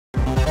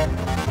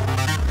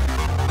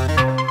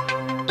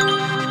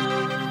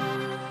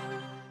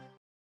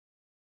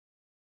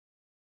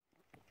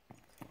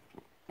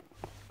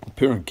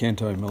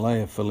Incanto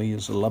Malaya filly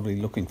is a lovely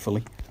looking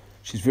filly.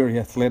 She's very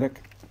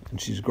athletic and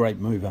she's a great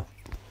mover.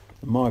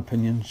 In my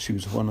opinion, she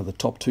was one of the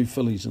top 2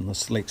 fillies in the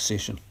select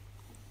session.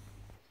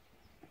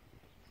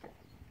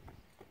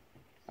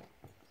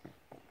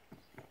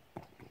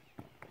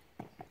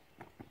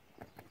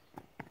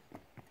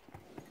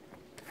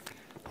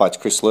 Hi, it's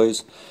Chris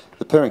Lees.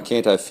 The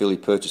Incanto filly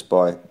purchased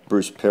by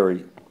Bruce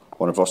Perry,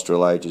 one of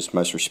Australasia's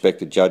most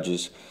respected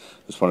judges,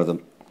 was one of the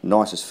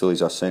nicest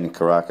fillies I've seen in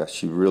Karaka.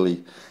 She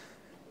really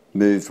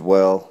moved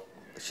well.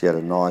 She had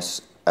a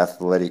nice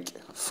athletic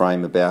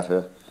frame about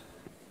her,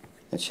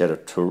 and she had a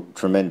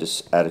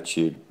tremendous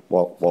attitude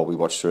while we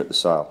watched her at the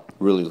sale.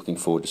 Really looking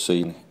forward to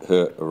seeing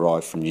her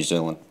arrive from New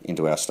Zealand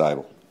into our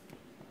stable.